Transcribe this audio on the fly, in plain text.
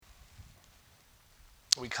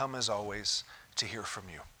we come as always to hear from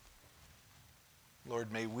you.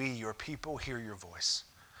 Lord, may we, your people, hear your voice.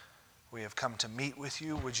 We have come to meet with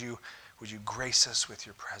you. Would you grace us with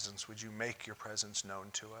your presence? Would you make your presence known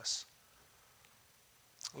to us?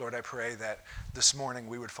 Lord, I pray that this morning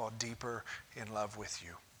we would fall deeper in love with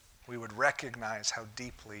you. We would recognize how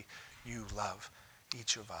deeply you love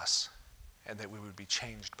each of us, and that we would be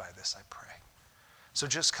changed by this, I pray. So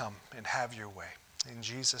just come and have your way. In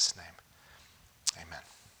Jesus' name, amen.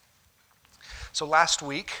 So last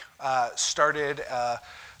week started a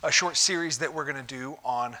short series that we're going to do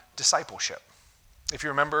on discipleship. If you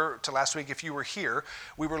remember to last week, if you were here,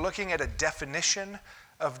 we were looking at a definition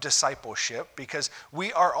of discipleship because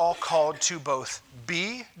we are all called to both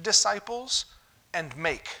be disciples and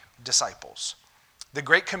make disciples. The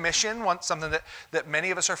Great Commission, something that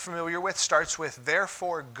many of us are familiar with, starts with,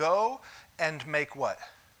 therefore go and make what?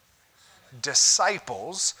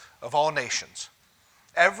 Disciples of all nations.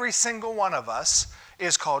 Every single one of us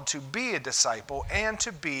is called to be a disciple and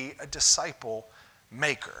to be a disciple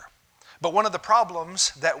maker. But one of the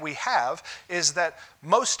problems that we have is that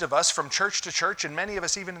most of us from church to church, and many of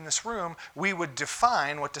us even in this room, we would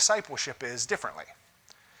define what discipleship is differently.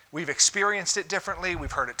 We've experienced it differently,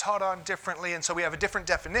 we've heard it taught on differently, and so we have a different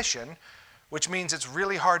definition, which means it's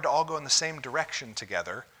really hard to all go in the same direction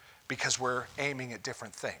together because we're aiming at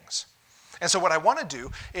different things. And so what I want to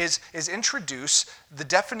do is introduce the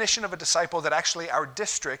definition of a disciple that actually our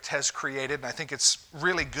district has created, and I think it's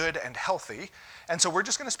really good and healthy. And so we're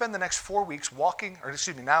just going to spend the next 4 weeks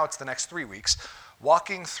now it's the next 3 weeks,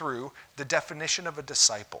 walking through the definition of a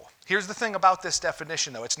disciple. Here's the thing about this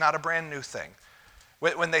definition, though. It's not a brand new thing.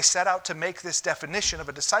 When they set out to make this definition of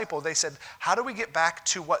a disciple, they said, how do we get back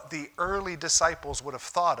to what the early disciples would have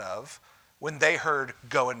thought of when they heard,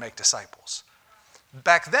 go and make disciples?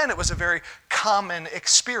 Back then, it was a very common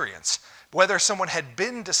experience. Whether someone had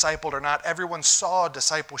been discipled or not, everyone saw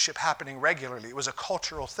discipleship happening regularly. It was a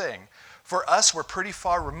cultural thing. For us, we're pretty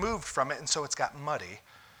far removed from it, and so it's got muddy.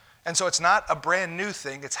 And so it's not a brand new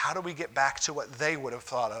thing. It's how do we get back to what they would have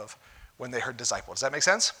thought of when they heard disciple. Does that make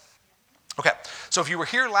sense? Okay, so if you were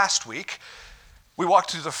here last week, we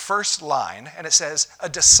walked through the first line, and it says, a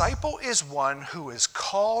disciple is one who is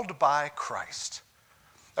called by Christ.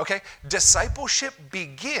 Okay, discipleship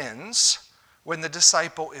begins when the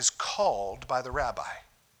disciple is called by the rabbi.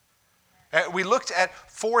 We looked at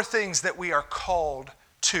 4 things that we are called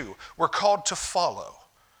to. We're called to follow.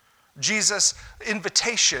 Jesus'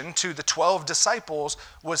 invitation to the 12 disciples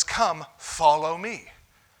was, come, follow me.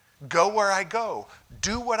 Go where I go.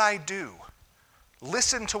 Do what I do.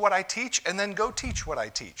 Listen to what I teach, and then go teach what I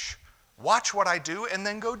teach. Watch what I do, and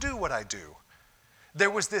then go do what I do.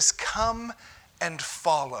 There was this come and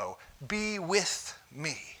follow. Be with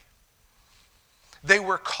me. They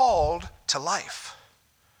were called to life.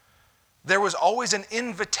 There was always an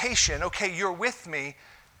invitation. Okay, you're with me.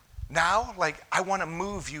 Now, I want to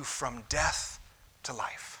move you from death to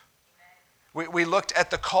life. We looked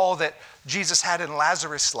at the call that Jesus had in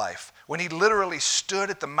Lazarus' life when he literally stood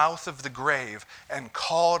at the mouth of the grave and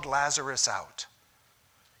called Lazarus out.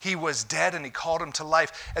 He was dead and he called him to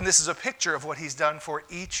life. And this is a picture of what he's done for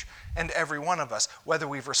each and every one of us. Whether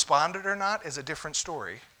we've responded or not is a different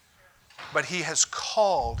story. But he has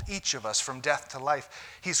called each of us from death to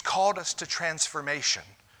life. He's called us to transformation.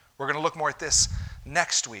 We're going to look more at this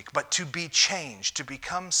next week. But to be changed, to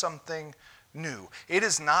become something new. It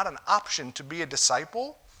is not an option to be a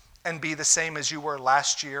disciple and be the same as you were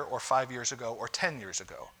last year or 5 years ago or 10 years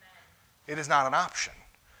ago. It is not an option.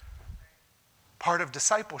 Part of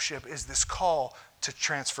discipleship is this call to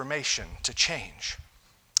transformation, to change.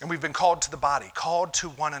 And we've been called to the body, called to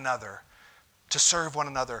one another, to serve one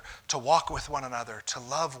another, to walk with one another, to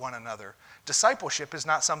love one another. Discipleship is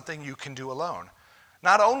not something you can do alone.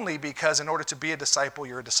 Not only because in order to be a disciple,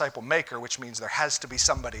 you're a disciple maker, which means there has to be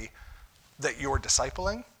somebody that you're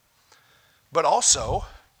discipling, but also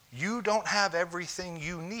you don't have everything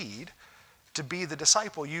you need to be the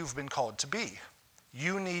disciple you've been called to be.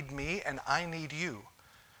 You need me and I need you.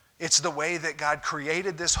 It's the way that God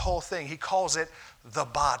created this whole thing. He calls it the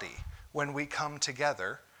body when we come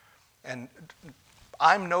together. And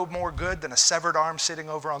I'm no more good than a severed arm sitting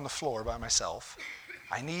over on the floor by myself.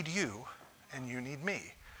 I need you and you need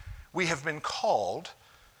me. We have been called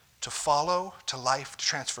to follow, to life, to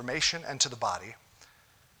transformation, and to the body.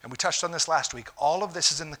 And we touched on this last week. All of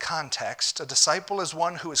this is in the context. A disciple is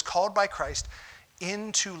one who is called by Christ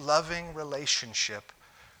into loving relationship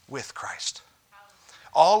with Christ.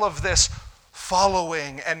 All of this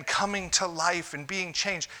following and coming to life and being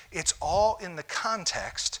changed, it's all in the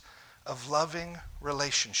context of loving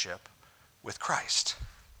relationship with Christ.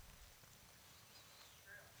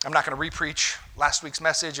 I'm not going to repreach last week's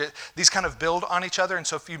message. These kind of build on each other, and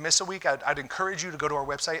so if you miss a week, I'd encourage you to go to our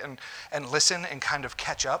website and listen and kind of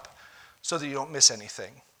catch up so that you don't miss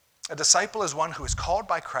anything. A disciple is one who is called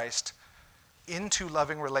by Christ into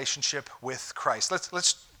loving relationship with Christ.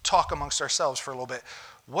 Let's talk amongst ourselves for a little bit.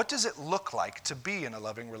 What does it look like to be in a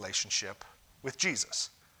loving relationship with Jesus?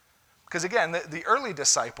 Because again, the early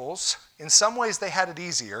disciples, in some ways they had it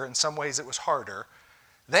easier, in some ways it was harder.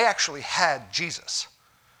 They actually had Jesus.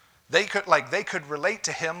 They could relate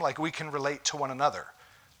to him like we can relate to one another.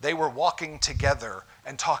 They were walking together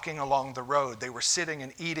and talking along the road. They were sitting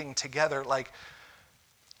and eating together. Like,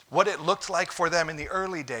 what it looked like for them in the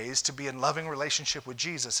early days to be in loving relationship with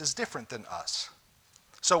Jesus is different than us.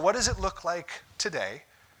 So what does it look like today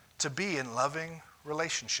to be in loving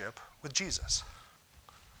relationship with Jesus?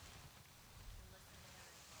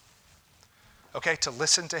 Okay, to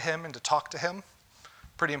listen to him and to talk to him,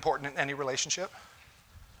 pretty important in any relationship.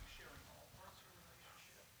 Sharing all parts of a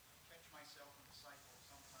relationship. I catch myself in the cycle.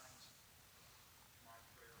 Sometimes my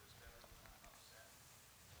prayer is better when I'm upset or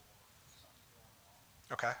something's going wrong.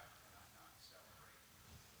 Okay. And I'm not celebrating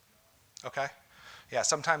with God. Okay. Yeah,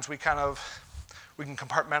 sometimes we can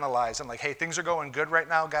compartmentalize and like, hey, things are going good right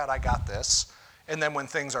now, God, I got this. And then when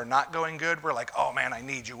things are not going good, we're like, oh man, I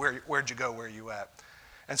need you. Where'd you go? Where are you at?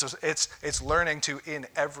 And so it's learning to, in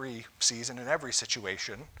every season, in every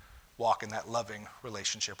situation, walk in that loving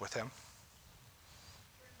relationship with him.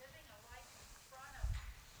 You're living a life in front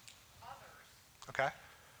of others Okay.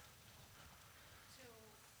 to,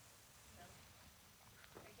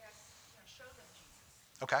 I guess, show them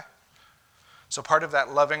Jesus. Okay. So part of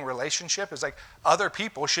that loving relationship is like other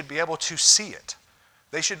people should be able to see it.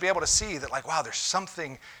 They should be able to see that, like, wow, there's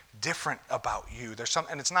something different about you.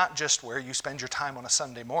 And it's not just where you spend your time on a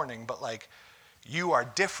Sunday morning, but like you are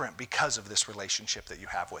different because of this relationship that you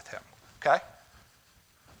have with him. Okay?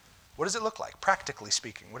 What does it look like, practically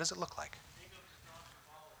speaking? What does it look like?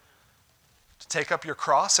 To take up your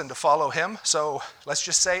cross and to follow him. So let's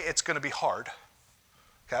just say it's going to be hard.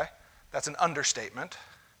 Okay? That's an understatement.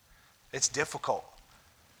 It's difficult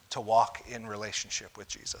to walk in relationship with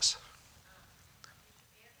Jesus.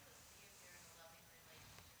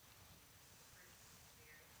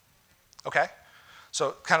 Okay,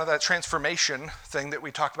 so kind of that transformation thing that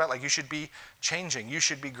we talked about, like you should be changing. You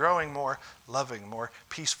should be growing more loving, more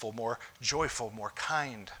peaceful, more joyful, more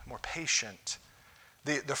kind, more patient.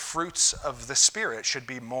 The fruits of the Spirit should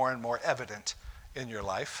be more and more evident in your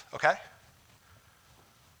life, okay?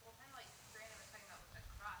 Well, kind of like Brandon was talking about with the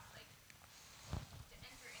cross, like to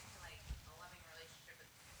enter into like a loving relationship with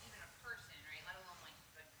even a person, right? Let alone like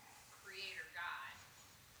the creator God,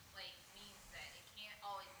 like means that it can't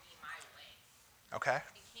always be my way. Okay.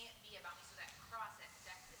 It can't be about me. So that cross, that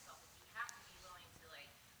death to self, you have to be willing to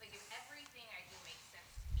like if everything I do makes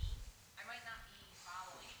sense to me, I might not be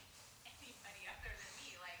following anybody other than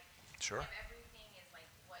me. Like, Sure. if everything is like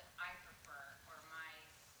what I prefer or my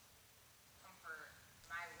comfort,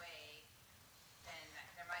 my way, then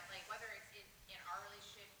there might whether it's in our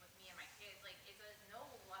relationship with me and my kids, like no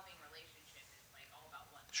loving relationship is like all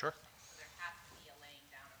about one Sure. person. So there has to be a laying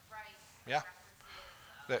down of rights, Yeah.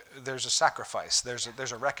 preferences. There's a sacrifice. There's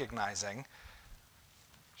a recognizing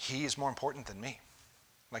he is more important than me.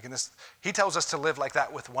 Like in this, he tells us to live like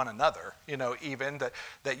that with one another, even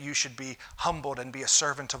that you should be humbled and be a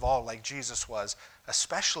servant of all like Jesus was,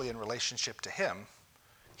 especially in relationship to him.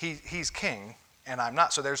 He's king and I'm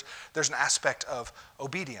not. So there's an aspect of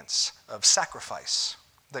obedience, of sacrifice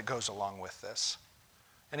that goes along with this.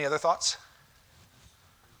 Any other thoughts?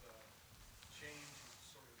 Change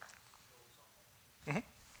sort of goes on. Mm-hmm.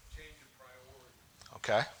 Change in priority.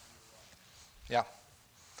 Okay. Yeah.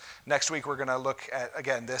 Next week we're going to look at,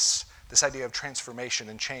 again, this idea of transformation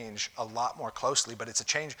and change a lot more closely, but it's a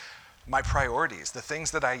change. My priorities, the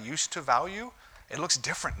things that I used to value, it looks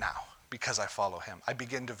different now because I follow him. I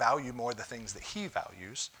begin to value more the things that he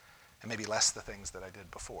values and maybe less the things that I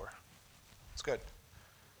did before. It's good.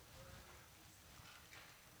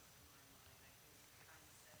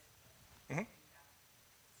 Mm-hmm.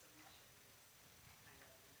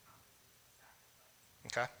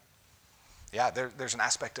 Okay. Yeah, there's an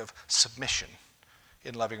aspect of submission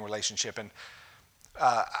in loving relationship. And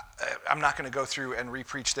I'm not going to go through and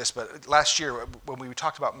repreach this, but last year when we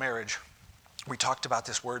talked about marriage, we talked about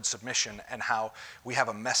this word submission and how we have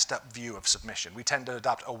a messed up view of submission. We tend to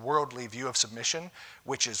adopt a worldly view of submission,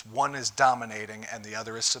 which is one is dominating and the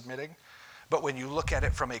other is submitting. But when you look at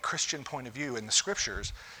it from a Christian point of view in the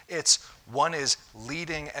scriptures, it's one is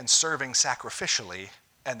leading and serving sacrificially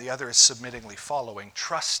and the other is submittingly following,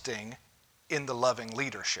 trusting in the loving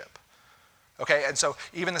leadership. Okay, and so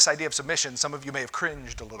even this idea of submission, some of you may have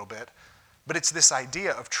cringed a little bit, but it's this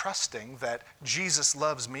idea of trusting that Jesus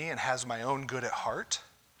loves me and has my own good at heart,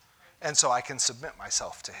 and so I can submit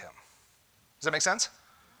myself to him. Does that make sense?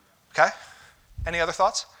 Okay? Any other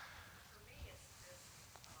thoughts? For me, it's just,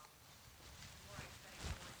 the more I study,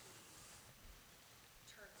 the more he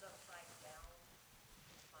turns upside down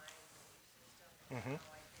my belief system and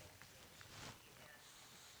how I think things should be. And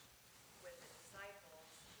with the disciples,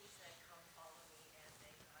 he said, "Come follow me," and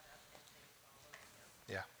they got up and they followed him.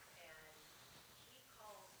 Yeah. And he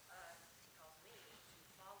calls us, he calls me to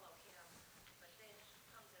follow him, but then he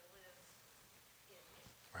comes and lives in me.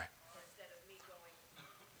 Right. Instead of me going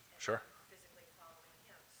and Sure. physically following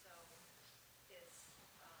him. So it's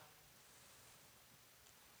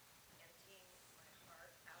emptying my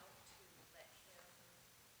heart out to let him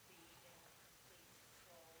be in complete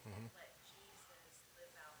control and let Jesus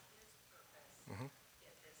live out his purpose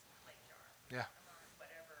in this clay jar. Yeah.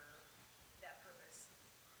 Whatever that purpose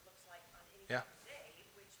looks like on any Yeah. given day,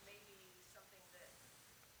 which may be something that,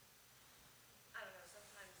 I don't know,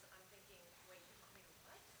 sometimes I'm thinking, wait, you want me to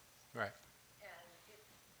what? Right. And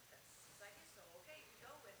that's his idea, so okay, you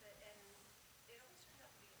go with it, and it always turns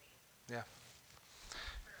out to be amazing. Yeah.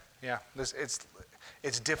 Yeah,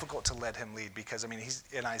 it's difficult to let him lead because, I mean, he's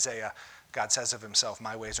in Isaiah, God says of himself,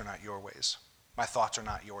 my ways are not your ways. My thoughts are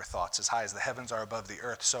not your thoughts. As high as the heavens are above the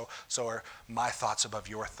earth, so are my thoughts above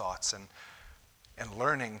your thoughts. And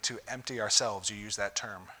learning to empty ourselves, you use that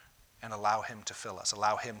term, and allow him to fill us,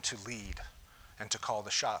 allow him to lead and to call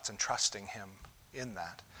the shots and trusting him in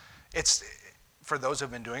that. It's, for those who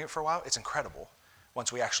have been doing it for a while, it's incredible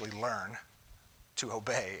once we actually learn to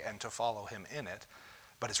obey and to follow him in it.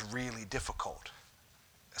 But it's really difficult,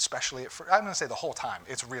 especially I'm going to say the whole time.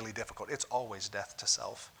 It's really difficult. It's always death to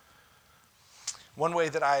self. One way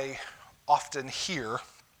that I often hear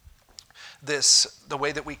this, the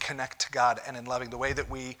way that we connect to God and in loving, the way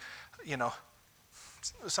that we,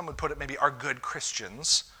 some would put it maybe are good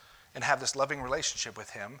Christians and have this loving relationship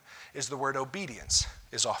with him, is the word obedience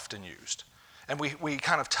is often used. And we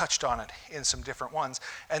kind of touched on it in some different ones.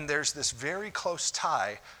 And there's this very close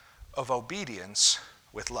tie of obedience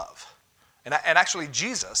with love. And actually,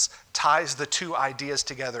 Jesus ties the two ideas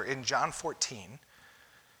together in John 14.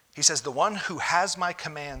 He says, the one who has my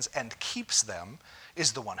commands and keeps them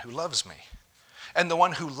is the one who loves me. And the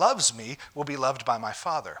one who loves me will be loved by my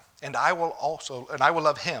Father. And I will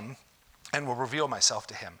love him and will reveal myself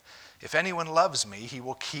to him. If anyone loves me, he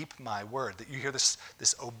will keep my word. That you hear this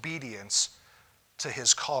obedience to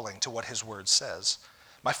his calling, to what his word says.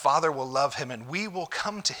 My Father will love him, and we will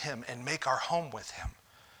come to him and make our home with him.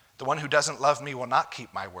 The one who doesn't love me will not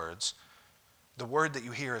keep my words. The word that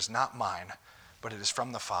you hear is not mine, but it is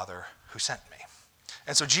from the Father who sent me.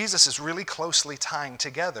 And so Jesus is really closely tying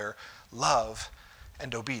together love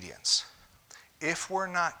and obedience. If we're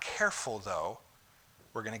not careful, though,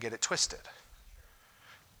 we're going to get it twisted.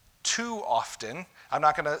 Too often, I'm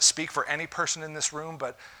not going to speak for any person in this room,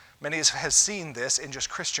 but many has seen this in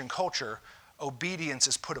just Christian culture. Obedience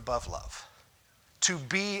is put above love. To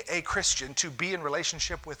be a Christian, to be in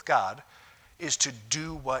relationship with God, is to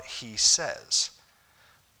do what he says.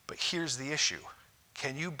 But here's the issue.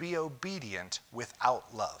 Can you be obedient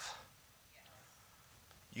without love?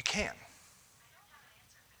 You can.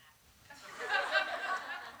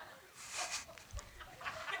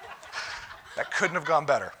 That couldn't have gone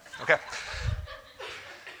better. Okay.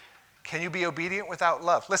 Can you be obedient without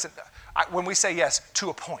love? Listen, when we say yes,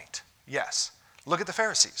 to a point, yes. Look at the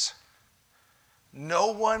Pharisees.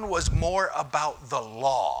 No one was more about the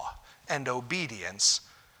law and obedience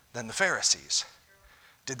than the Pharisees.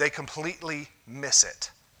 Did they completely miss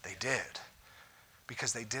it? They did,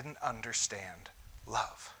 because they didn't understand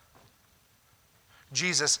love.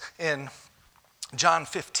 Jesus in John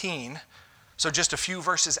 15, so just a few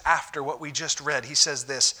verses after what we just read, he says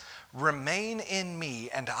this, remain in me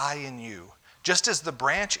and I in you. Just as the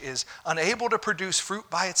branch is unable to produce fruit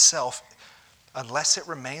by itself unless it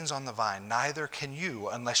remains on the vine, neither can you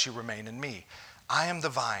unless you remain in me. I am the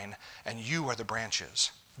vine and you are the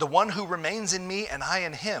branches. The one who remains in me and I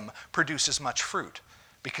in him produces much fruit,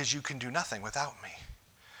 because you can do nothing without me.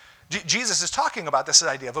 Jesus is talking about this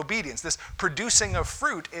idea of obedience. This producing of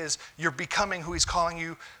fruit is you're becoming who he's calling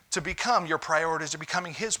you to become. Your priorities are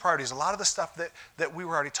becoming his priorities. A lot of the stuff that we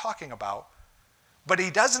were already talking about. But he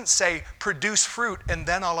doesn't say produce fruit and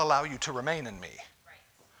then I'll allow you to remain in me. Right.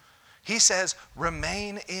 He says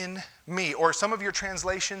remain in me. Or some of your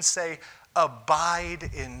translations say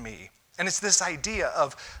abide in me. And it's this idea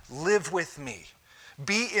of live with me.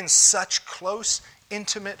 Be in such close,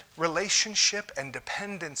 intimate relationship and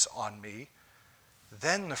dependence on me,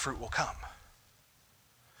 then the fruit will come.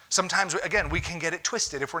 Sometimes, again, we can get it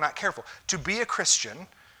twisted if we're not careful. To be a Christian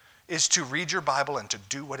is to read your Bible and to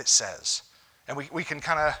do what it says. And we can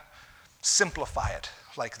kind of simplify it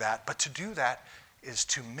like that, but to do that is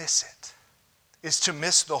to miss it, is to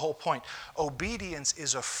miss the whole point. Obedience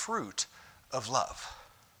is a fruit of love.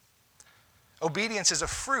 Obedience is a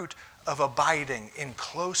fruit of abiding in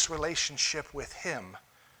close relationship with Him.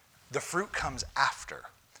 The fruit comes after,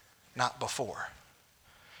 not before.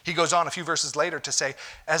 He goes on a few verses later to say,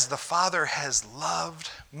 as the Father has loved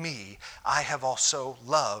me, I have also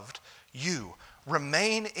loved you.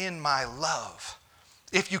 Remain in my love.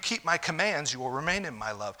 If you keep my commands, you will remain in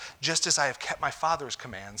my love, just as I have kept my Father's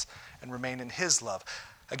commands and remain in his love.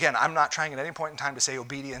 Again, I'm not trying at any point in time to say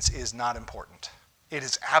obedience is not important. It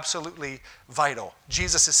is absolutely vital.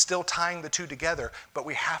 Jesus is still tying the two together, but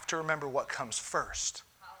we have to remember what comes first.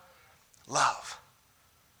 Love.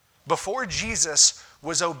 Before Jesus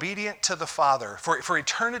was obedient to the Father, for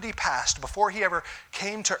eternity past, before he ever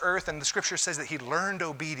came to earth, and the scripture says that he learned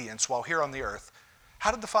obedience while here on the earth,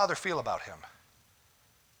 how did the Father feel about him?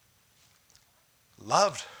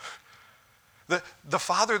 Loved. The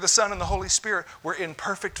Father, the Son, and the Holy Spirit were in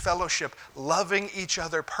perfect fellowship, loving each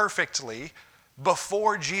other perfectly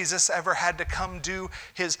before Jesus ever had to come do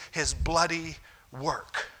his bloody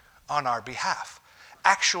work on our behalf.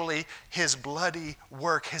 Actually, his bloody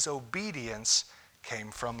work, his obedience came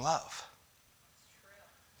from love.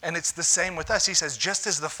 And it's the same with us. He says, just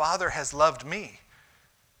as the Father has loved me,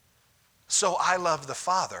 so I love the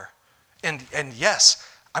Father. And yes,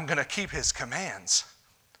 I'm going to keep his commands.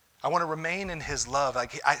 I want to remain in his love.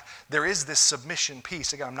 There is this submission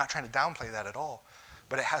piece. Again, I'm not trying to downplay that at all.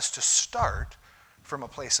 But it has to start from a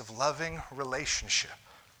place of loving relationship.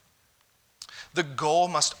 The goal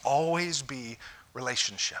must always be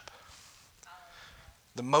relationship.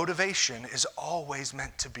 The motivation is always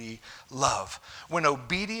meant to be love. When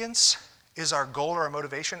obedience is our goal or our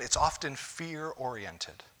motivation, it's often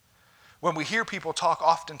fear-oriented. When we hear people talk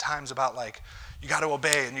oftentimes about like, you got to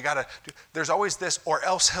obey and you got to, there's always this, or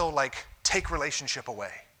else he'll like take relationship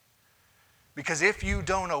away. Because if you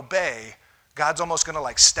don't obey, God's almost going to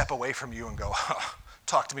like step away from you and go,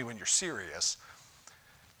 talk to me when you're serious.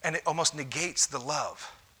 And it almost negates the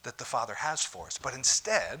love that the Father has for us. But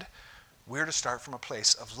instead, we're to start from a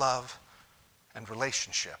place of love and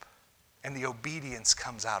relationship. And the obedience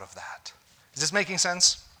comes out of that. Is this making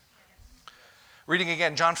sense? Reading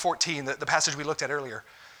again, John 14, the passage we looked at earlier.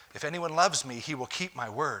 If anyone loves me, he will keep my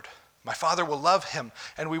word. My Father will love him,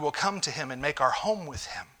 and we will come to him and make our home with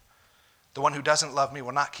him. The one who doesn't love me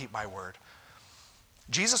will not keep my word.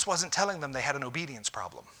 Jesus wasn't telling them they had an obedience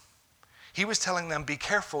problem. He was telling them, be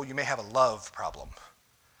careful, you may have a love problem.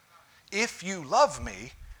 If you love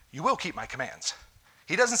me, you will keep my commands.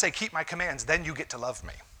 He doesn't say keep my commands, then you get to love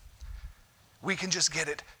me. We can just get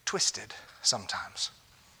it twisted sometimes.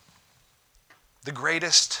 The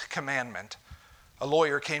greatest commandment, a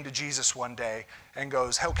lawyer came to Jesus one day and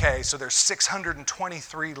goes, okay, so there's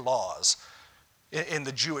 623 laws in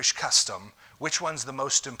the Jewish custom. Which one's the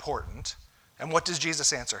most important? And what does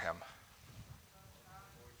Jesus answer him?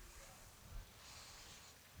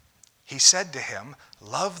 He said to him,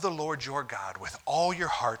 love the Lord your God with all your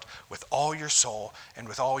heart, with all your soul, and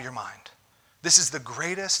with all your mind. This is the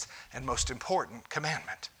greatest and most important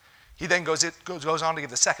commandment. He then goes on to give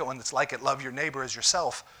the second one that's like it, love your neighbor as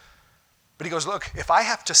yourself. But he goes, look, if I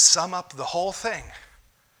have to sum up the whole thing,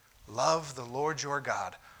 love the Lord your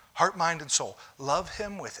God, heart, mind, and soul. Love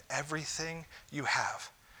him with everything you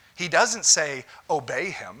have. He doesn't say obey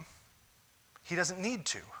him. He doesn't need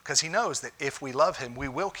to, because he knows that if we love him, we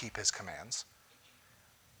will keep his commands.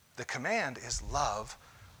 The command is love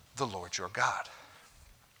the Lord your God.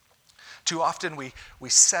 Too often we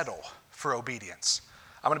settle for obedience.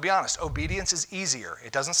 I'm going to be honest, obedience is easier.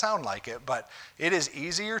 It doesn't sound like it, but it is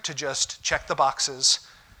easier to just check the boxes,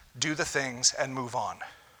 do the things, and move on.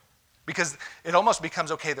 Because it almost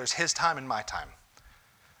becomes, okay, there's his time and my time.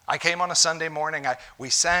 I came on a Sunday morning, we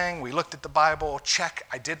sang, we looked at the Bible, check,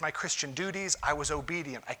 I did my Christian duties, I was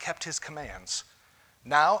obedient, I kept his commands.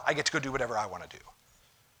 Now I get to go do whatever I want to do.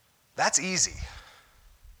 That's easy.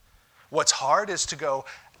 What's hard is to go,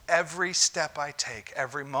 every step I take,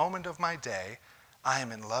 every moment of my day, I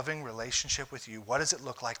am in loving relationship with you. What does it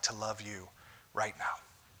look like to love you right now?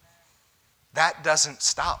 That doesn't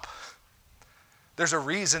stop. There's a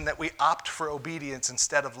reason that we opt for obedience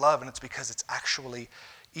instead of love, and it's because it's actually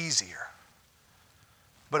easier.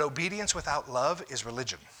 But obedience without love is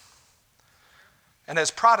religion. And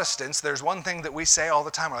as Protestants, there's one thing that we say all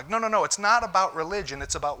the time. We're like, no, it's not about religion.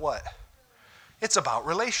 It's about what? It's about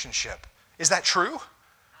relationship. Is that true?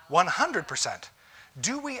 100%.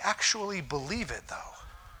 Do we actually believe it, though?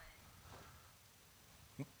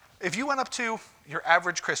 If you went up to your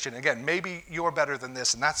average Christian, again, maybe you're better than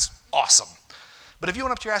this, and that's awesome. But if you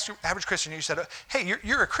went up to your average Christian and you said, hey,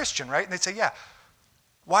 you're a Christian, right? And they'd say, yeah.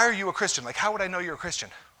 Why are you a Christian? Like, how would I know you're a Christian?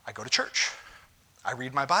 I go to church. I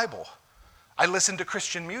read my Bible. I listen to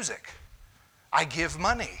Christian music. I give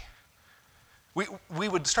money. We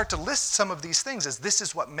would start to list some of these things as this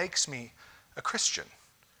is what makes me a Christian.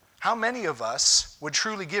 How many of us would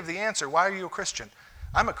truly give the answer, why are you a Christian?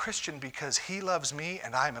 I'm a Christian because he loves me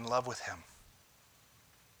and I'm in love with him.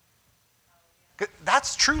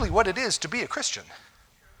 That's truly what it is to be a Christian.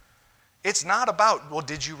 It's not about, well,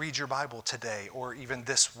 did you read your Bible today or even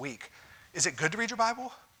this week? Is it good to read your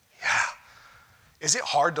Bible? Yeah. Is it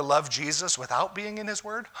hard to love Jesus without being in his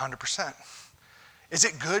word? 100%. Is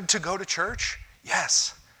it good to go to church?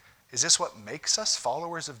 Yes. Is this what makes us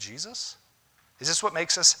followers of Jesus? Is this what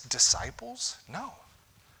makes us disciples? No.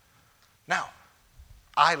 Now,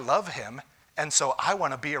 I love him, and so I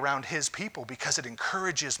want to be around his people because it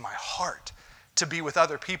encourages my heart to be with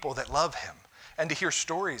other people that love him and to hear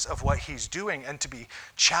stories of what he's doing and to be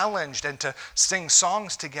challenged and to sing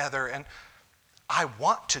songs together. And I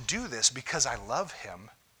want to do this because I love him,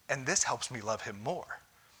 and this helps me love him more.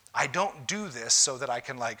 I don't do this so that I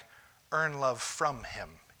can earn love from him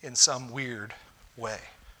in some weird way.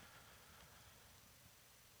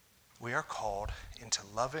 We are called into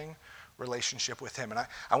loving relationship with him. And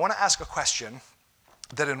I want to ask a question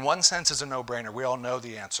that in one sense is a no-brainer. We all know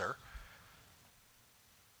the answer.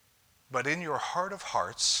 But in your heart of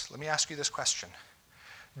hearts, let me ask you this question.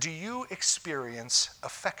 Do you experience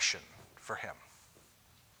affection for him?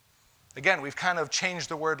 Again, we've kind of changed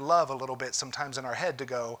the word love a little bit sometimes in our head to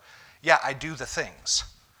go, yeah, I do the things.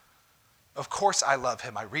 Of course I love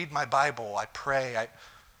him. I read my Bible. I pray.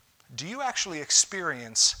 Do you actually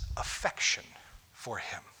experience affection for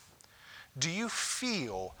him? Do you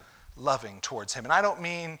feel loving towards him? And I don't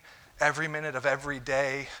mean every minute of every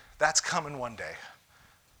day. That's coming one day.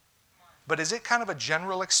 But is it kind of a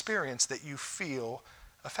general experience that you feel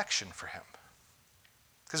affection for him?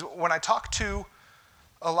 Because when I talk to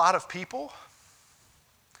a lot of people,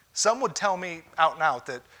 some would tell me out and out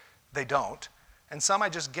that they don't, and some I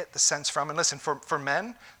just get the sense from. And listen, for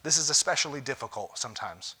men, this is especially difficult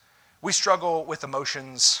sometimes. We struggle with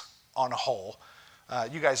emotions on a whole.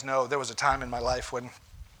 You guys know there was a time in my life when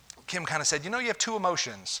Kim kind of said, you have two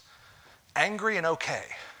emotions, angry and okay.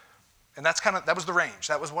 And that was the range.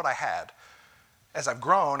 That was what I had. As I've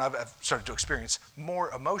grown, I've started to experience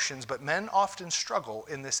more emotions, but men often struggle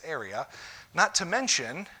in this area, not to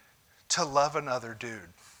mention to love another dude.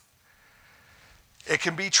 It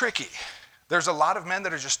can be tricky. There's a lot of men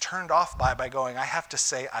that are just turned off by going, I have to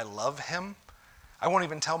say I love him. I won't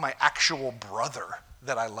even tell my actual brother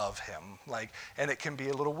that I love him. And it can be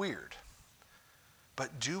a little weird.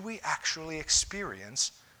 But do we actually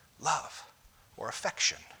experience love or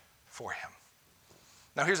affection for him?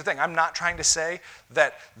 Now, here's the thing. I'm not trying to say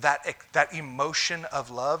that emotion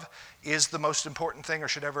of love is the most important thing or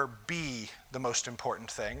should ever be the most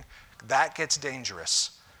important thing. That gets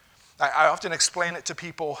dangerous. I often explain it to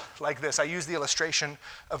people like this. I use the illustration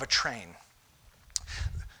of a train.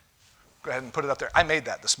 Go ahead and put it up there. I made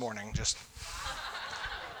that this morning, just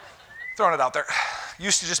throwing it out there.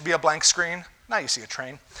 Used to just be a blank screen. Now you see a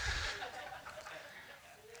train.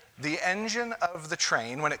 The engine of the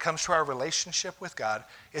train, when it comes to our relationship with God,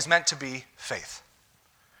 is meant to be faith.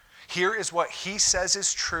 Here is what he says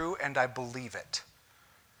is true, and I believe it.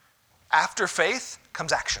 After faith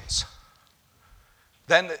comes actions.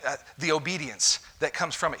 Then the obedience that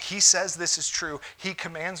comes from it. He says this is true. He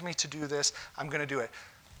commands me to do this. I'm going to do it.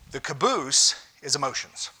 The caboose is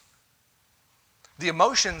emotions. The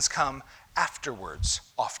emotions come afterwards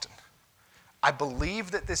often. I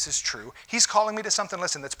believe that this is true. He's calling me to something,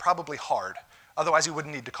 listen, that's probably hard. Otherwise, he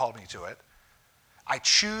wouldn't need to call me to it. I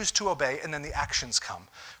choose to obey, and then the actions come.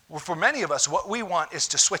 Well, for many of us, what we want is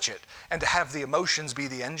to switch it and to have the emotions be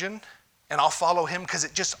the engine, and I'll follow him because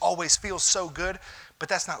it just always feels so good, but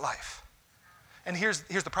that's not life. And here's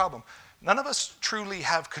the problem. None of us truly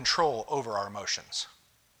have control over our emotions.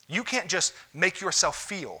 You can't just make yourself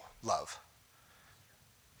feel love.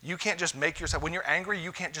 You can't just make yourself, when you're angry,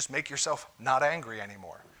 you can't just make yourself not angry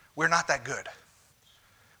anymore. We're not that good.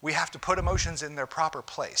 We have to put emotions in their proper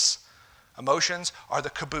place. Emotions are the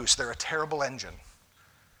caboose. They're a terrible engine.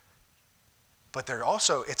 But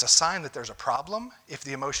it's a sign that there's a problem if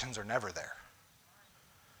the emotions are never there.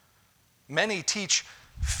 Many teach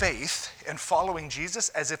faith and following Jesus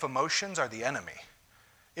as if emotions are the enemy.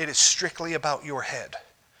 It is strictly about your head.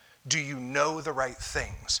 Do you know the right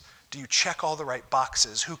things? Do you check all the right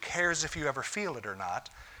boxes? Who cares if you ever feel it or not?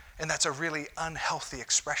 And that's a really unhealthy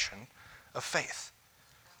expression of faith.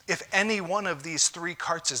 If any one of these three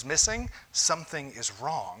carts is missing, something is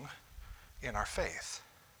wrong in our faith.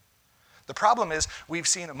 The problem is we've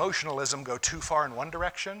seen emotionalism go too far in one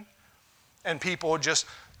direction, and people just,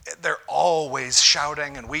 they're always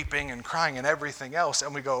shouting and weeping and crying and everything else,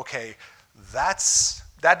 and we go, okay, that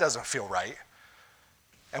doesn't feel right.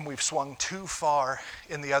 And we've swung too far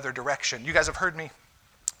in the other direction. You guys have heard me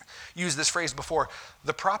use this phrase before.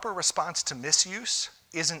 The proper response to misuse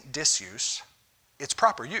isn't disuse, it's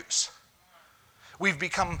proper use. We've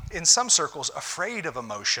become, in some circles, afraid of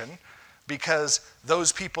emotion because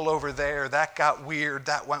those people over there, that got weird,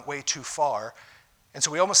 that went way too far. And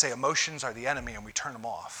so we almost say emotions are the enemy and we turn them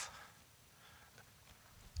off.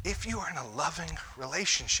 If you are in a loving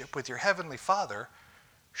relationship with your Heavenly Father,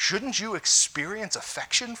 shouldn't you experience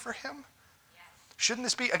affection for Him? Yes. Shouldn't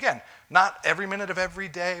this be, again, not every minute of every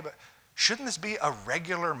day, but shouldn't this be a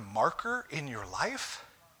regular marker in your life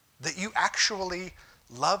that you actually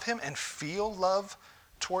love Him and feel love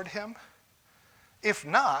toward Him? If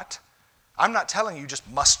not, I'm not telling you just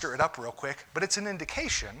muster it up real quick, but it's an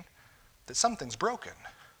indication that something's broken.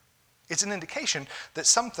 It's an indication that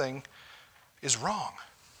something is wrong.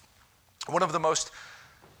 One of the most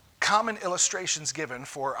common illustrations given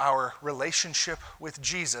for our relationship with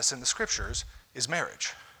Jesus in the scriptures is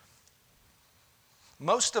marriage.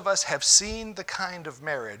 Most of us have seen the kind of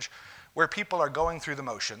marriage where people are going through the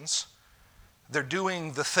motions, they're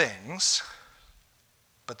doing the things,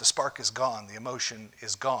 but the spark is gone, the emotion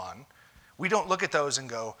is gone. We don't look at those and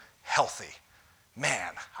go, healthy.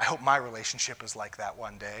 Man, I hope my relationship is like that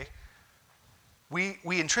one day. We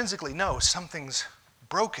intrinsically know something's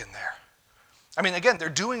broken there. I mean, again, they're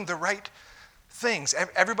doing the right things.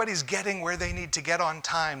 Everybody's getting where they need to get on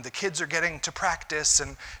time. The kids are getting to practice,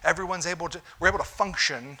 and we're able to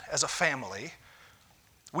function as a family.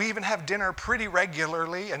 We even have dinner pretty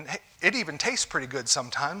regularly, and it even tastes pretty good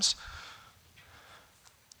sometimes.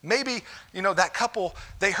 Maybe, that couple,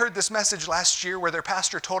 they heard this message last year where their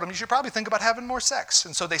pastor told them, you should probably think about having more sex.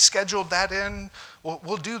 And so they scheduled that in.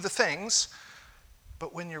 We'll do the things.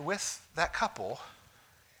 But when you're with that couple,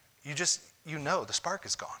 you know the spark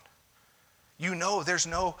is gone. You know there's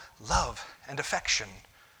no love and affection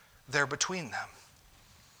there between them.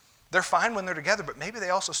 They're fine when they're together, but maybe they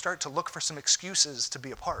also start to look for some excuses to be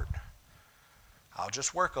apart. I'll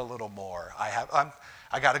just work a little more.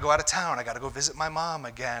 I got to go out of town. I got to go visit my mom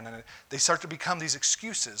again. And they start to become these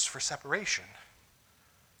excuses for separation.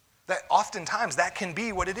 That oftentimes that can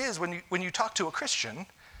be what it is when you talk to a Christian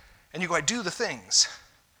and you go, I do the things.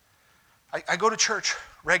 I go to church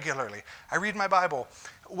regularly. I read my Bible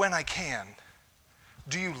when I can.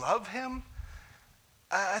 Do you love Him?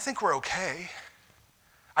 I think we're okay.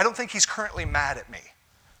 I don't think He's currently mad at me.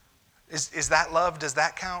 Is that love? Does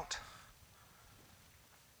that count?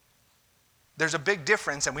 There's a big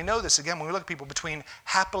difference, and we know this again when we look at people, between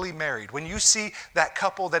happily married. When you see that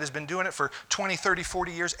couple that has been doing it for 20, 30,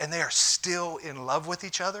 40 years, and they are still in love with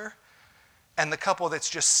each other, and the couple that's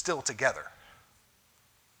just still together.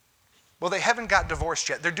 Well, they haven't got divorced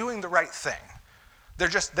yet. They're doing the right thing.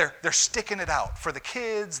 They're sticking it out for the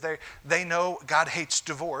kids. They know God hates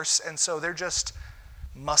divorce, and so they're just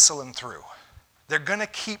muscling through. They're going to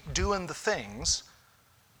keep doing the things,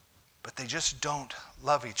 but they just don't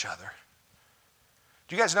love each other.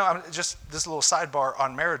 Do you guys know, just this little sidebar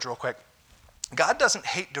on marriage real quick. God doesn't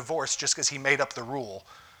hate divorce just because He made up the rule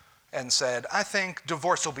and said, I think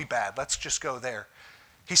divorce will be bad. Let's just go there.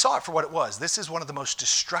 He saw it for what it was. This is one of the most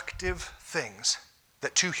destructive things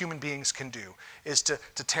that two human beings can do, is to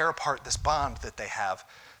tear apart this bond that they have.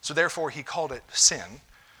 So therefore, He called it sin.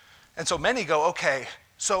 And so many go, okay,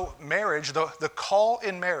 so marriage, the call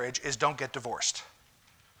in marriage is don't get divorced.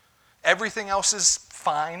 Everything else is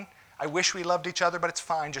fine. I wish we loved each other, but it's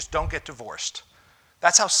fine. Just don't get divorced.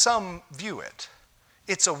 That's how some view it.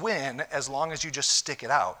 It's a win as long as you just stick it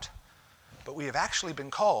out. But we have actually been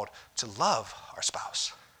called to love our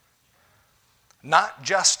spouse. Not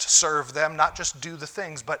just serve them, not just do the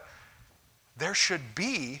things, but there should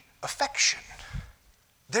be affection.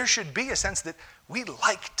 There should be a sense that we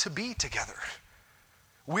like to be together.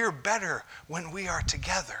 We're better when we are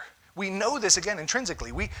together. We know this, again,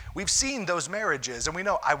 intrinsically. We've seen those marriages, and we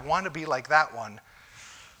know, I want to be like that one.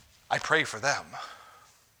 I pray for them.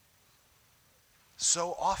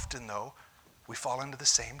 So often, though, we fall into the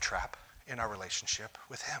same trap in our relationship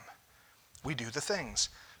with Him. We do the things.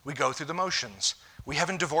 We go through the motions. We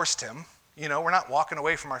haven't divorced Him. We're not walking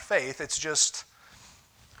away from our faith. It's just,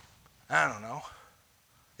 I don't know.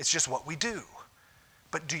 It's just what we do.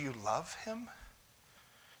 But do you love Him?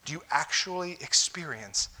 Do you actually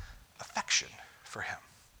experience affection for Him?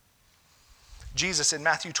 Jesus in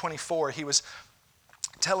Matthew 24, He was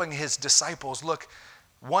telling his disciples, look,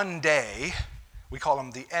 one day, we call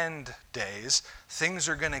them the end days, things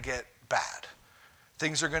are going to get bad.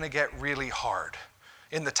 Things are going to get really hard.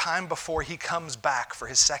 In the time before he comes back for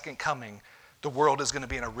his second coming, the world is going to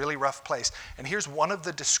be in a really rough place. And here's one of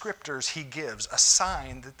the descriptors he gives, a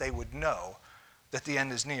sign that they would know that the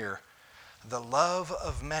end is near. The love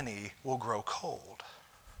of many will grow cold.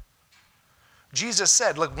 Jesus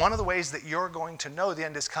said, look, one of the ways that you're going to know the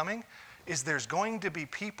end is coming is there's going to be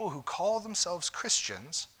people who call themselves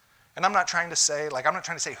Christians. And I'm not trying to say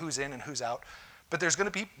who's in and who's out, but there's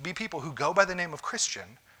going to be people who go by the name of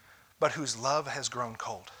Christian, but whose love has grown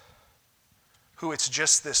cold. Who it's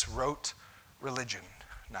just this rote religion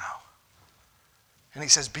now. And he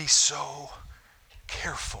says, be so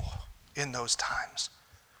careful in those times.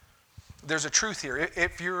 There's a truth here.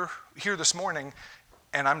 If you're here this morning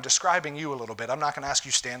and I'm describing you a little bit, I'm not going to ask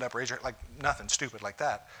you stand up, raise your, like nothing stupid like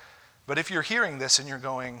that. But if you're hearing this and you're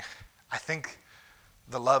going, I think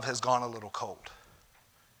the love has gone a little cold.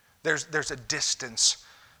 There's a distance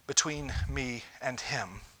between me and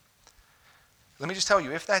him. Let me just tell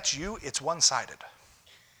you, if that's you, it's one-sided.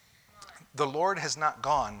 The Lord has not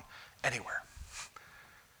gone anywhere.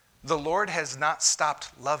 The Lord has not stopped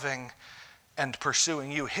loving and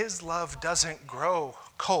pursuing you. His love doesn't grow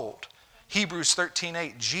cold. Hebrews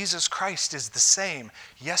 13:8, Jesus Christ is the same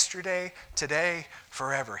yesterday, today,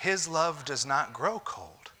 forever. His love does not grow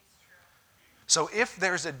cold. So if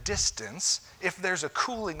there's a distance, if there's a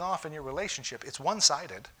cooling off in your relationship, it's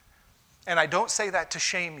one-sided. And I don't say that to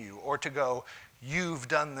shame you or to go, you've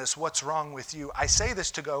done this, what's wrong with you? I say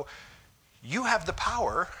this to go, you have the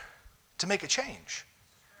power to make a change.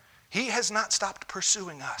 He has not stopped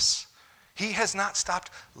pursuing us. He has not stopped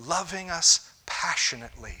loving us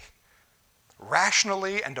passionately,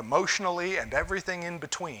 rationally and emotionally and everything in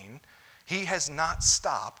between. He has not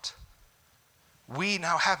stopped. We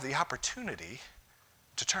now have the opportunity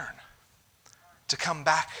to turn, to come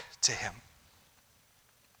back to him.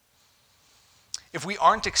 If we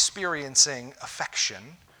aren't experiencing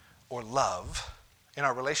affection or love in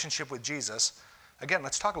our relationship with Jesus, again,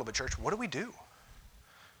 let's talk a little bit, church. What do we do?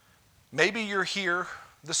 Maybe you're here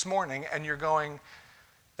this morning and you're going,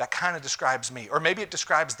 that kind of describes me. Or maybe it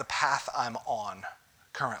describes the path I'm on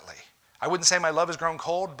currently. I wouldn't say my love has grown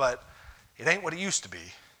cold, but it ain't what it used to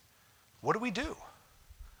be. What do we do?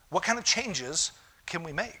 What kind of changes can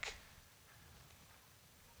we make?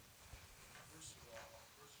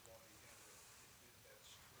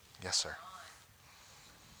 Yes, sir.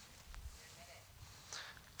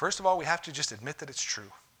 First of all, we have to just admit that it's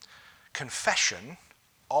true. Confession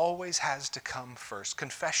always has to come first.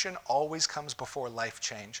 Confession always comes before life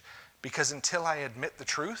change, because until I admit the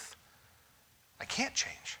truth, I can't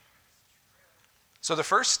change. So the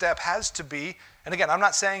first step has to be, and again, I'm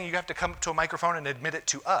not saying you have to come to a microphone and admit it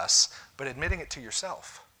to us, but admitting it to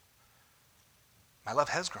yourself. My love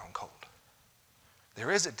has grown cold.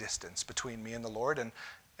 There is a distance between me and the Lord,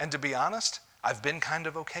 and to be honest, I've been kind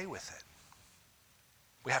of okay with it.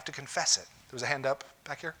 We have to confess it. There was a hand up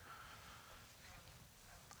back here.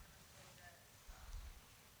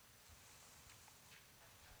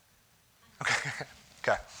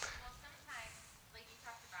 Okay. Well, sometimes, like you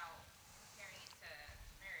talked about comparing it to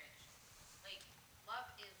marriage, like love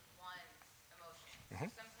is one emotion. Mhm.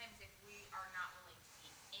 Sometimes if we are not willing to be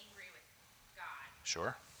angry with God,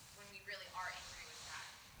 Sure. when we really are angry with God,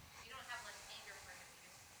 you don't have less anger for him, you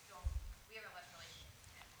just don't, we have a less relationship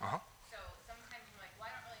with him. Uh-huh. So sometimes I'm like, well,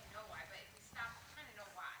 I don't really know why, but if we stop, I kind of know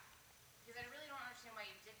why. Because I really don't understand why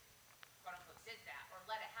you did, quote unquote, did that, or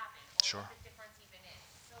let it happen, or Sure. what the difference even is.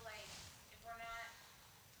 So like, if we're not,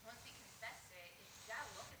 once we confess it, you gotta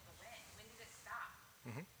look at the when. When did it stop?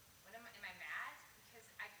 Mhm. When am I mad? Because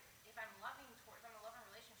if I'm loving towards, I'm in a loving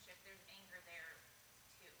relationship, there's anger there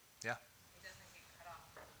too. Yeah. It doesn't get cut off.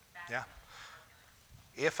 Bad Yeah.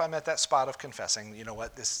 feelings. If I'm at that spot of confessing, you know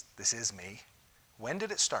what, this is me, when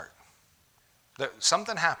did it start?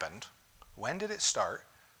 Something happened. When did it start?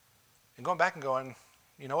 And going back and going,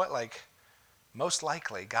 you know what, like, most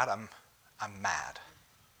likely, God, I'm mad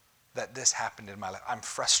that this happened in my life. I'm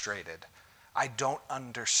frustrated. I don't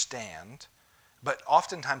understand. But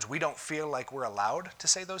oftentimes we don't feel like we're allowed to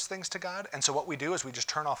say those things to God. And so what we do is we just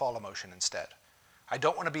turn off all emotion instead. I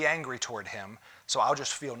don't want to be angry toward him, so I'll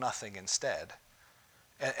just feel nothing instead.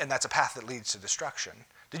 And that's a path that leads to destruction.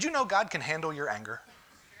 Did you know God can handle your anger?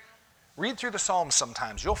 Read through the Psalms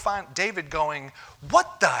sometimes. You'll find David going,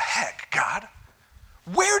 what the heck, God?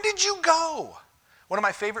 Where did you go? One of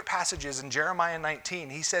my favorite passages in Jeremiah 19,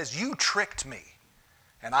 he says, you tricked me,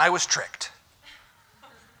 and I was tricked.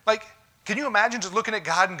 Like, can you imagine just looking at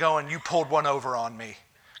God and going, you pulled one over on me?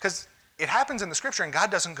 Because it happens in the scripture, and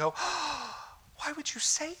God doesn't go, oh, why would you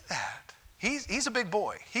say that? He's a big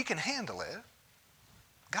boy. He can handle it.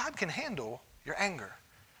 God can handle your anger,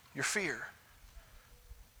 your fear.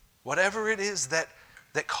 Whatever it is that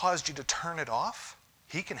caused you to turn it off,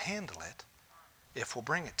 he can handle it if we'll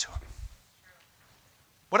bring it to him.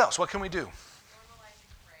 What else? What can we do?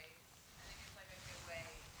 Normalizing praise. I think it's like a good way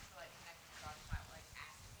to like connect with God without like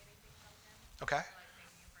asking anything from him. Okay. Or, like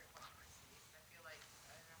thanking him for what he receives. I feel like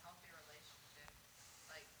in a healthy relationship,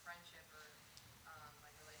 like friendship or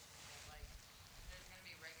like relationship, like there's gonna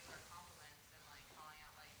be regular compliments and like calling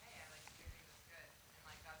out like, hey, I like you're doing this good, and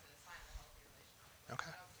like that's a sign of a healthy relationship. Like, Okay.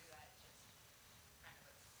 if I don't do that, it's just kind of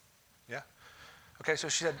a Yeah. Okay, so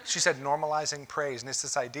she said normalizing praise, and it's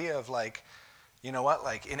this idea of like, you know what,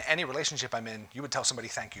 like in any relationship I'm in, you would tell somebody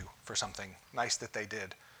thank you for something nice that they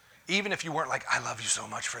did. Even if you weren't like, I love you so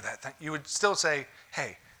much for that, you would still say,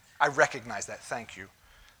 hey, I recognize that, thank you.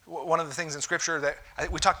 One of the things in Scripture that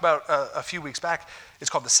we talked about a few weeks back is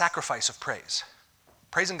called the sacrifice of praise.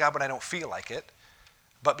 Praising God when I don't feel like it,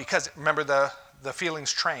 but because, remember the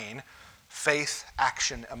feelings train, faith,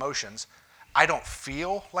 action, emotions. I don't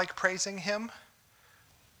feel like praising him,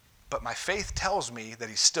 but my faith tells me that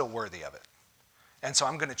he's still worthy of it. And so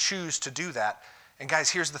I'm going to choose to do that. And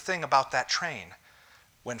guys, here's the thing about that train.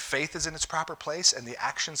 When faith is in its proper place and the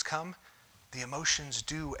actions come, the emotions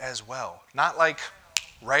do as well. Not like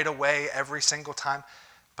right away every single time,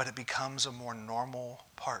 but it becomes a more normal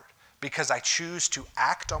part. Because I choose to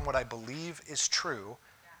act on what I believe is true.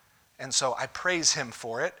 And so I praise him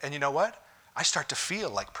for it. And you know what? I start to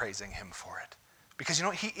feel like praising him for it. Because you know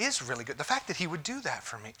what? He is really good. The fact that he would do that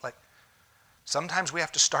for me, like sometimes we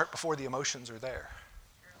have to start before the emotions are there.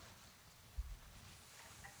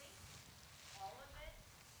 I think all of it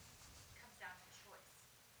comes down to choice.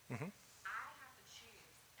 Mm-hmm. I have to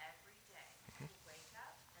choose every day to wake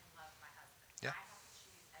up and love my husband. Yeah. I have to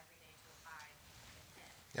choose every day to abide in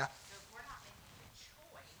him. Yeah. So if we're not making the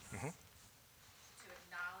choice Mm-hmm. to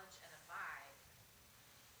acknowledge and abide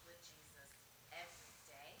with Jesus every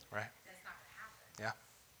day, Right. that's not going to happen. Yeah.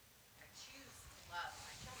 I choose to love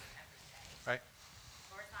my children every day, Right.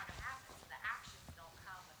 or it's not going to happen. So the actions don't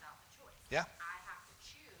come without the choice. Yeah. I have to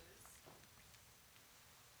choose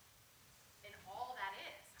in all that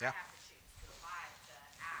is. Yeah. I have to choose to abide, to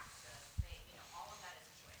act, to think. All of that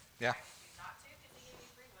is a choice. Yeah. I can choose not to because he gave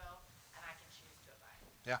me free will, and I can choose to abide.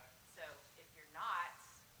 Yeah. So if you're not,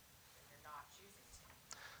 then you're not choosing to.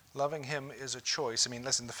 Loving him is a choice. I mean,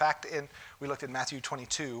 listen, we looked at Matthew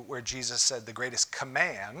 22 where Jesus said the greatest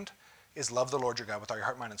command is love the Lord your God with all your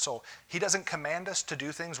heart, mind, and soul. He doesn't command us to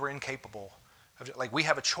do things we're incapable of. Like we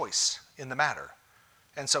have a choice in the matter.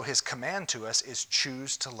 And so his command to us is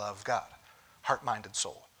choose to love God, heart, mind, and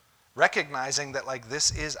soul. Recognizing that like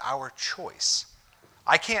this is our choice.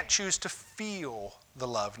 I can't choose to feel the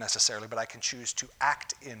love necessarily, but I can choose to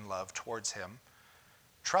act in love towards him.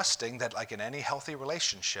 Trusting that like in any healthy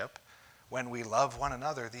relationship, when we love one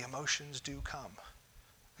another, the emotions do come.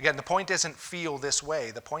 Again, the point isn't feel this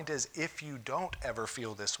way. The point is if you don't ever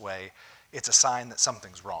feel this way, it's a sign that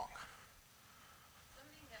something's wrong.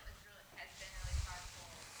 something that has been really powerful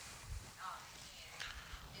and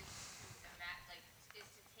is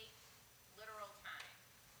to take literal time,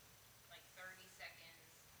 like 30 seconds,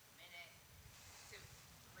 a minute, to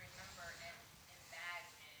remember and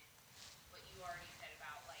imagine what you already said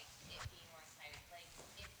about like it being one-sided.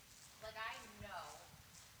 Like I know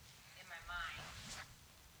in my mind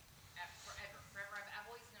forever I've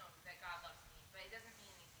always known that God loves me, but it doesn't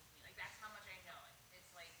mean anything to me. Like that's how much I know it.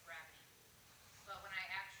 It's like gravity. But when I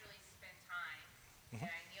actually spend time and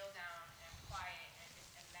I kneel down and I'm quiet and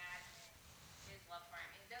just imagine his love for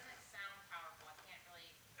me, it doesn't sound powerful. I can't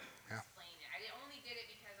really Yeah. explain it. I only did it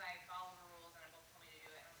because I followed the rules and a book told me to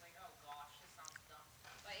do it. And I was like, oh gosh, this sounds dumb.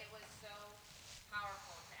 But it was so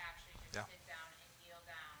powerful to actually just Yeah. sit down and kneel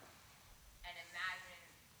down and imagine,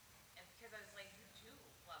 and because I was like, you do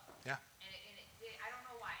love me. Yeah. And it did, I don't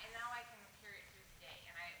know why. And now I can carry it through today.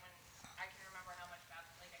 And when I can remember how much God,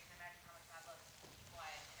 like I can imagine how much God loves people I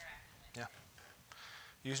have interacted with. Yeah.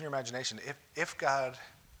 Using your imagination, if God,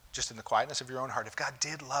 just in the quietness of your own heart, if God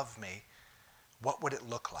did love me, what would it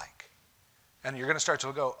look like? And you're going to start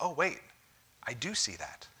to go, oh, wait, I do see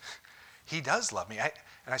that. He does love me.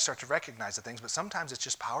 And I start to recognize the things, but sometimes it's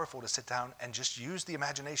just powerful to sit down and just use the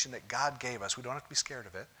imagination that God gave us. We don't have to be scared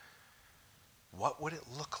of it. What would it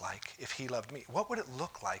look like if he loved me? What would it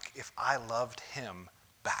look like if I loved him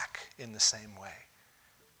back in the same way?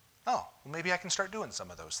 Oh, well, maybe I can start doing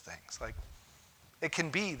some of those things. Like, it can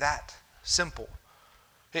be that simple.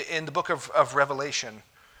 In the book of Revelation,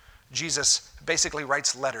 Jesus basically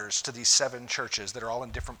writes letters to these 7 churches that are all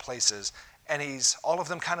in different places. And all of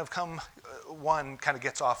them kind of come, one kind of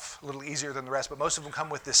gets off a little easier than the rest, but most of them come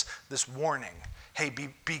with this warning. Hey,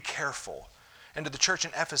 be careful. And to the church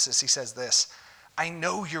in Ephesus, he says this, I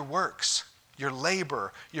know your works, your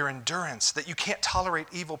labor, your endurance, that you can't tolerate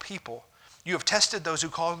evil people. You have tested those who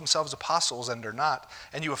call themselves apostles and are not,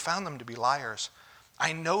 and you have found them to be liars.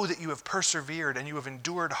 I know that you have persevered and you have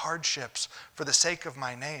endured hardships for the sake of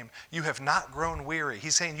my name. You have not grown weary.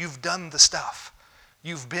 He's saying you've done the stuff.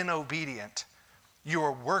 You've been obedient. You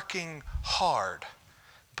are working hard.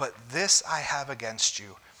 But this I have against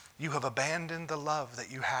you. You have abandoned the love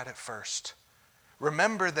that you had at first.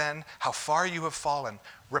 Remember then how far you have fallen.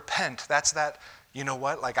 Repent. That's that, you know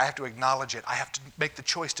what? Like I have to acknowledge it. I have to make the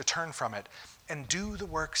choice to turn from it and do the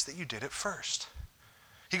works that you did at first.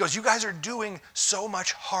 He goes, you guys are doing so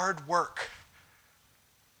much hard work.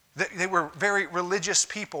 They were very religious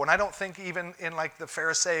people. And I don't think even in like the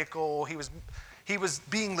Pharisaical, he was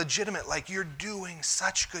being legitimate. Like you're doing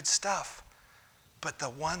such good stuff. But the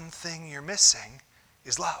one thing you're missing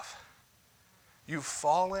is love. You've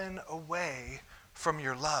fallen away from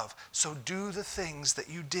your love. So do the things that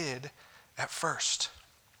you did at first.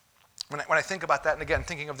 When I think about that, and again,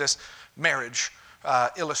 thinking of this marriage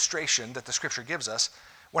illustration that the scripture gives us,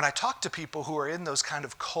 when I talk to people who are in those kind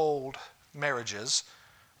of cold marriages,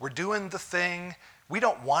 we're doing the thing. We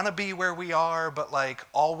don't want to be where we are, but like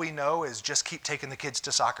all we know is just keep taking the kids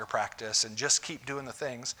to soccer practice and just keep doing the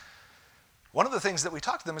things. One of the things that we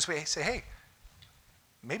talk to them is we say, hey,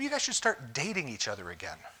 maybe you guys should start dating each other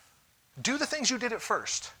again. Do the things you did at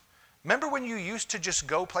first. Remember when you used to just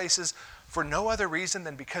go places for no other reason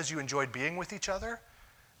than because you enjoyed being with each other?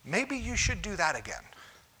 Maybe you should do that again.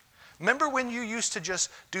 Remember when you used to just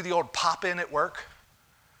do the old pop-in at work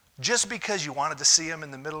just because you wanted to see them in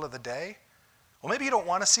the middle of the day? Well, maybe you don't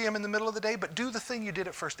want to see them in the middle of the day, but do the thing you did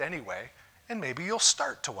at first anyway, and maybe you'll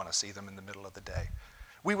start to want to see them in the middle of the day.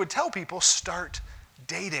 We would tell people, start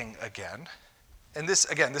dating again. And this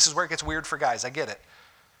is where it gets weird for guys. I get it.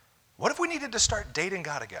 What if we needed to start dating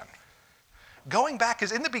God again? Going back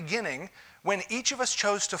is in the beginning, when each of us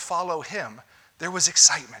chose to follow him, there was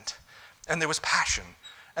excitement, and there was passion,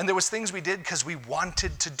 and there was things we did because we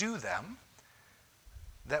wanted to do them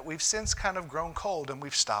that we've since kind of grown cold and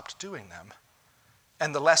we've stopped doing them.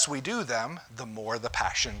 And the less we do them, the more the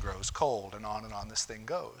passion grows cold, and on this thing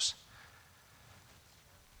goes.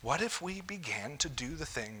 What if we began to do the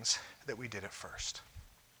things that we did at first?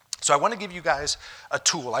 So I want to give you guys a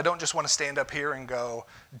tool. I don't just want to stand up here and go,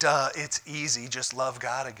 duh, it's easy, just love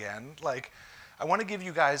God again. Like, I want to give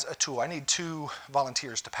you guys a tool. I need 2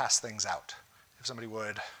 volunteers to pass things out. If somebody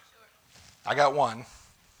would. Sure. I got one.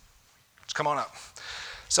 Just come on up.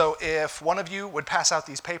 So if one of you would pass out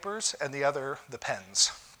these papers and the other the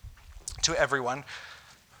pens to everyone.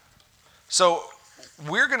 So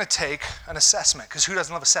we're going to take an assessment, because who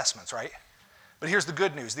doesn't love assessments, right? But here's the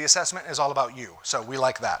good news. The assessment is all about you, so we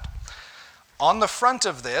like that. On the front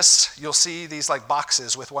of this, you'll see these like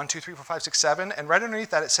boxes with 1, 2, 3, 4, 5, 6, 7, and right underneath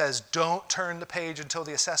that it says, don't turn the page until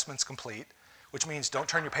the assessment's complete, which means don't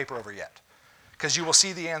turn your paper over yet, because you will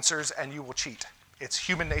see the answers and you will cheat. It's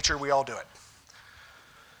human nature, we all do it.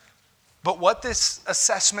 But what this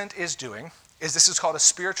assessment is doing is this is called a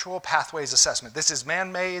spiritual pathways assessment. This is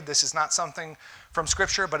man-made, this is not something from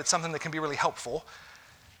Scripture, but it's something that can be really helpful.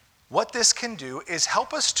 What this can do is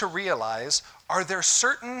help us to realize, are there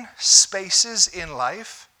certain spaces in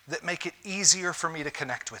life that make it easier for me to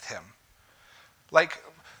connect with him? Like,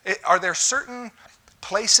 are there certain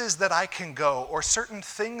places that I can go or certain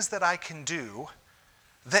things that I can do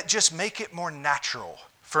that just make it more natural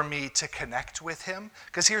for me to connect with him?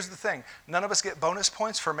 Because here's the thing, none of us get bonus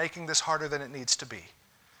points for making this harder than it needs to be.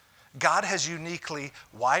 God has uniquely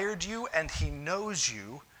wired you, and he knows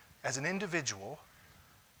you as an individual.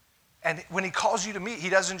 And when he calls you to meet, he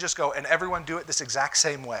doesn't just go, and everyone do it this exact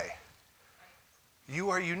same way. You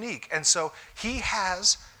are unique. And so he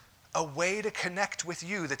has a way to connect with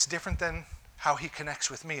you that's different than how he connects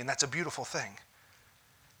with me, and that's a beautiful thing.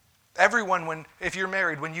 Everyone, if you're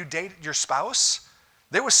married, when you date your spouse,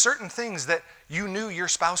 there was certain things that you knew your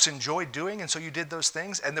spouse enjoyed doing, and so you did those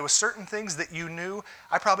things. And there were certain things that you knew,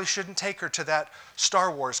 I probably shouldn't take her to that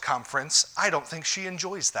Star Wars conference. I don't think she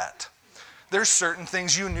enjoys that. There's certain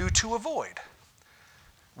things you knew to avoid.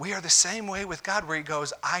 We are the same way with God, where he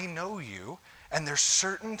goes, I know you, and there's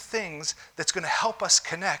certain things that's going to help us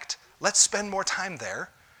connect. Let's spend more time there.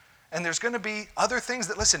 And there's going to be other things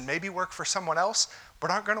that, listen, maybe work for someone else,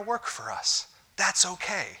 but aren't going to work for us. That's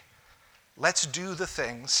okay. Let's do the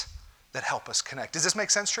things that help us connect. Does this make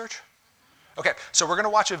sense, church? Okay, so we're going to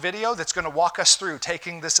watch a video that's going to walk us through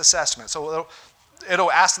taking this assessment. So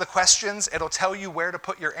it'll ask the questions, it'll tell you where to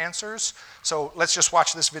put your answers. So let's just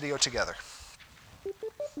watch this video together.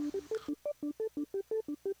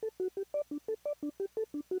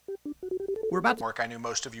 We're about to Homework, I knew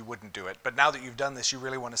most of you wouldn't do it, but now that you've done this, you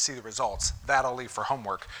really want to see the results. That I'll leave for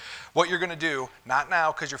homework. What you're going to do, not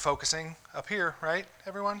now because you're focusing up here, right,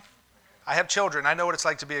 everyone? I have children. I know what it's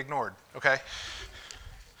like to be ignored, okay?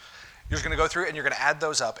 You're just going to go through and you're going to add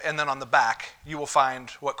those up, and then on the back, you will find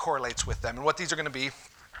what correlates with them. And what these are going to be,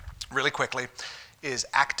 really quickly, is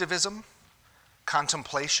activism,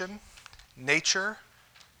 contemplation, nature,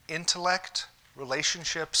 intellect,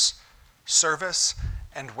 relationships, service,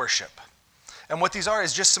 and worship. And what these are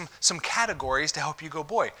is just some categories to help you go,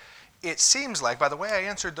 boy, it seems like, by the way I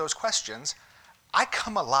answered those questions, I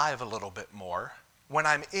come alive a little bit more when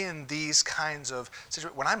I'm in these kinds of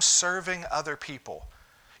situations, when I'm serving other people.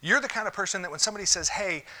 You're the kind of person that when somebody says,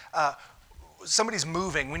 hey, somebody's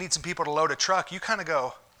moving, we need some people to load a truck, you kind of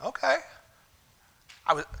go, okay.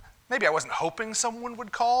 Maybe I wasn't hoping someone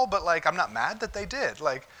would call, but like I'm not mad that they did.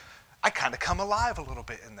 Like I kind of come alive a little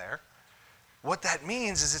bit in there. What that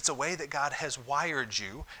means is it's a way that God has wired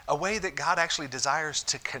you, a way that God actually desires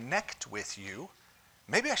to connect with you.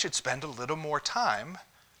 Maybe I should spend a little more time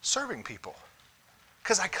serving people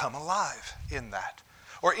because I come alive in that.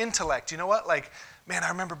 Or intellect, you know what? Like, man, I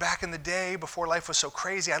remember back in the day before life was so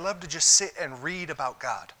crazy, I loved to just sit and read about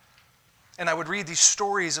God. And I would read these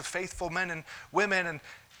stories of faithful men and women, and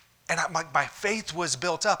my faith was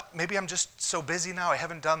built up. Maybe I'm just so busy now, I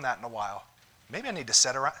haven't done that in a while. Maybe I need to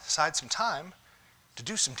set aside some time to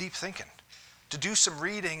do some deep thinking, to do some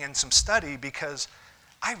reading and some study, because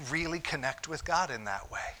I really connect with God in that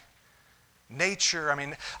way. Nature, I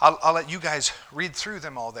mean, I'll let you guys read through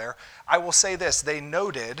them all there. I will say this, they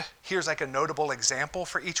noted, here's like a notable example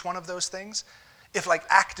for each one of those things. If like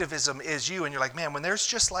activism is you and you're like, man, when there's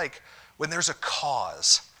a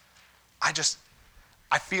cause,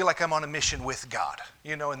 I feel like I'm on a mission with God,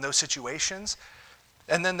 you know, in those situations.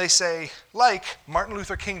 And then they say, like Martin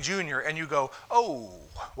Luther King Jr., and you go, oh,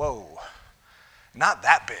 whoa, not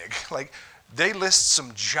that big. Like, they list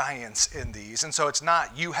some giants in these, and so it's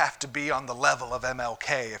not you have to be on the level of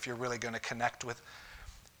MLK if you're really going to connect with.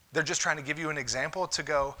 They're just trying to give you an example to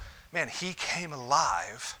go, man, he came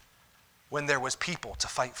alive when there was people to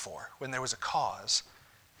fight for, when there was a cause,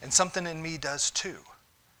 and something in me does too.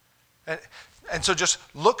 And so just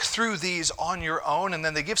look through these on your own, and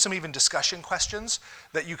then they give some even discussion questions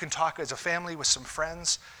that you can talk as a family with some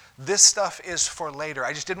friends. This stuff is for later.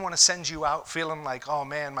 I just didn't want to send you out feeling like, oh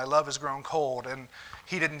man, my love has grown cold and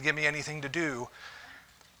he didn't give me anything to do.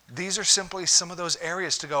 These are simply some of those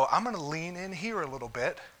areas to go, I'm going to lean in here a little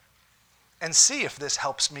bit and see if this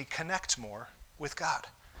helps me connect more with God.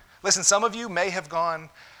 Listen, some of you may have gone,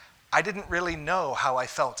 I didn't really know how I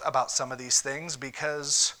felt about some of these things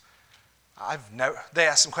because they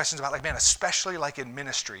asked some questions about like, man, especially like in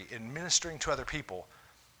ministry, in ministering to other people.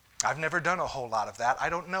 I've never done a whole lot of that. I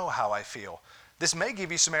don't know how I feel. This may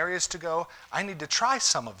give you some areas to go, I need to try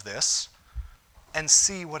some of this and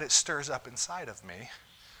see what it stirs up inside of me.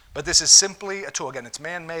 But this is simply a tool. Again, it's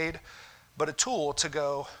man-made, but a tool to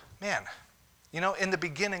go, man, you know, in the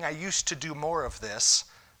beginning I used to do more of this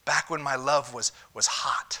back when my love was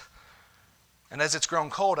hot. And as it's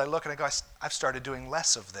grown cold, I look and I go, I've started doing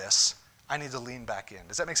less of this. I need to lean back in.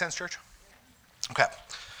 Does that make sense, church? Okay.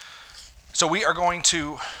 So we are going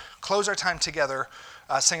to close our time together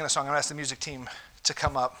singing a song. I'm going to ask the music team to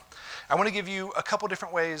come up. I want to give you a couple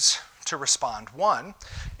different ways to respond. One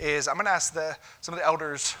is I'm going to ask some of the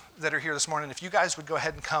elders that are here this morning, if you guys would go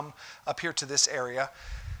ahead and come up here to this area.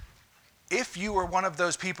 If you are one of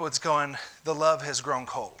those people that's going, the love has grown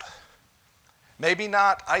cold. Maybe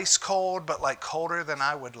not ice cold, but like colder than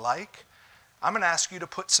I would like. I'm going to ask you to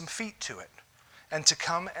put some feet to it and to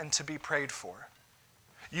come and to be prayed for.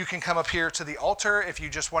 You can come up here to the altar if you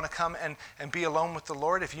just want to come and be alone with the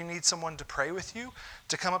Lord. If you need someone to pray with you,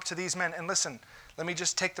 to come up to these men. And listen, let me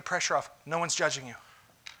just take the pressure off. No one's judging you.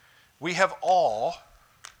 We have all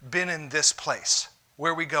been in this place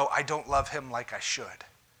where we go, I don't love him like I should.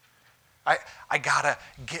 I gotta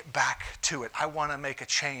get back to it. I want to make a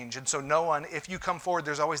change. And so no one, if you come forward,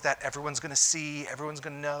 there's always that everyone's going to see, everyone's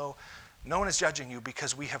going to know. No one is judging you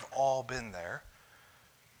because we have all been there.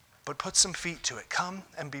 But put some feet to it. Come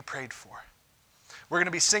and be prayed for. We're going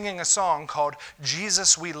to be singing a song called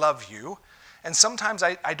Jesus, We Love You. And sometimes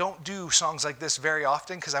I don't do songs like this very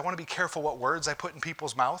often because I want to be careful what words I put in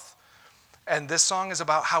people's mouth. And this song is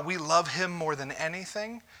about how we love him more than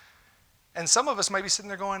anything. And some of us might be sitting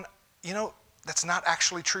there going, you know, that's not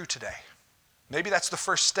actually true today. Maybe that's the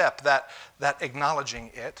first step, that acknowledging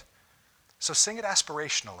it. So sing it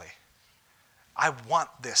aspirationally. I want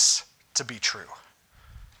this to be true.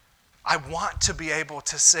 I want to be able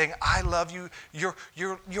to sing, I love you.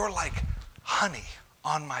 You're like honey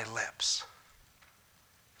on my lips.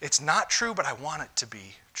 It's not true, but I want it to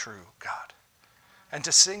be true, God. And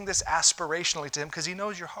to sing this aspirationally to him because he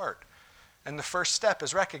knows your heart. And the first step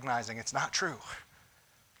is recognizing it's not true,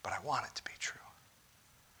 but I want it to be true.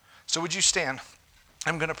 So would you stand?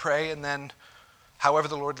 I'm going to pray, and then however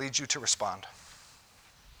the Lord leads you to respond.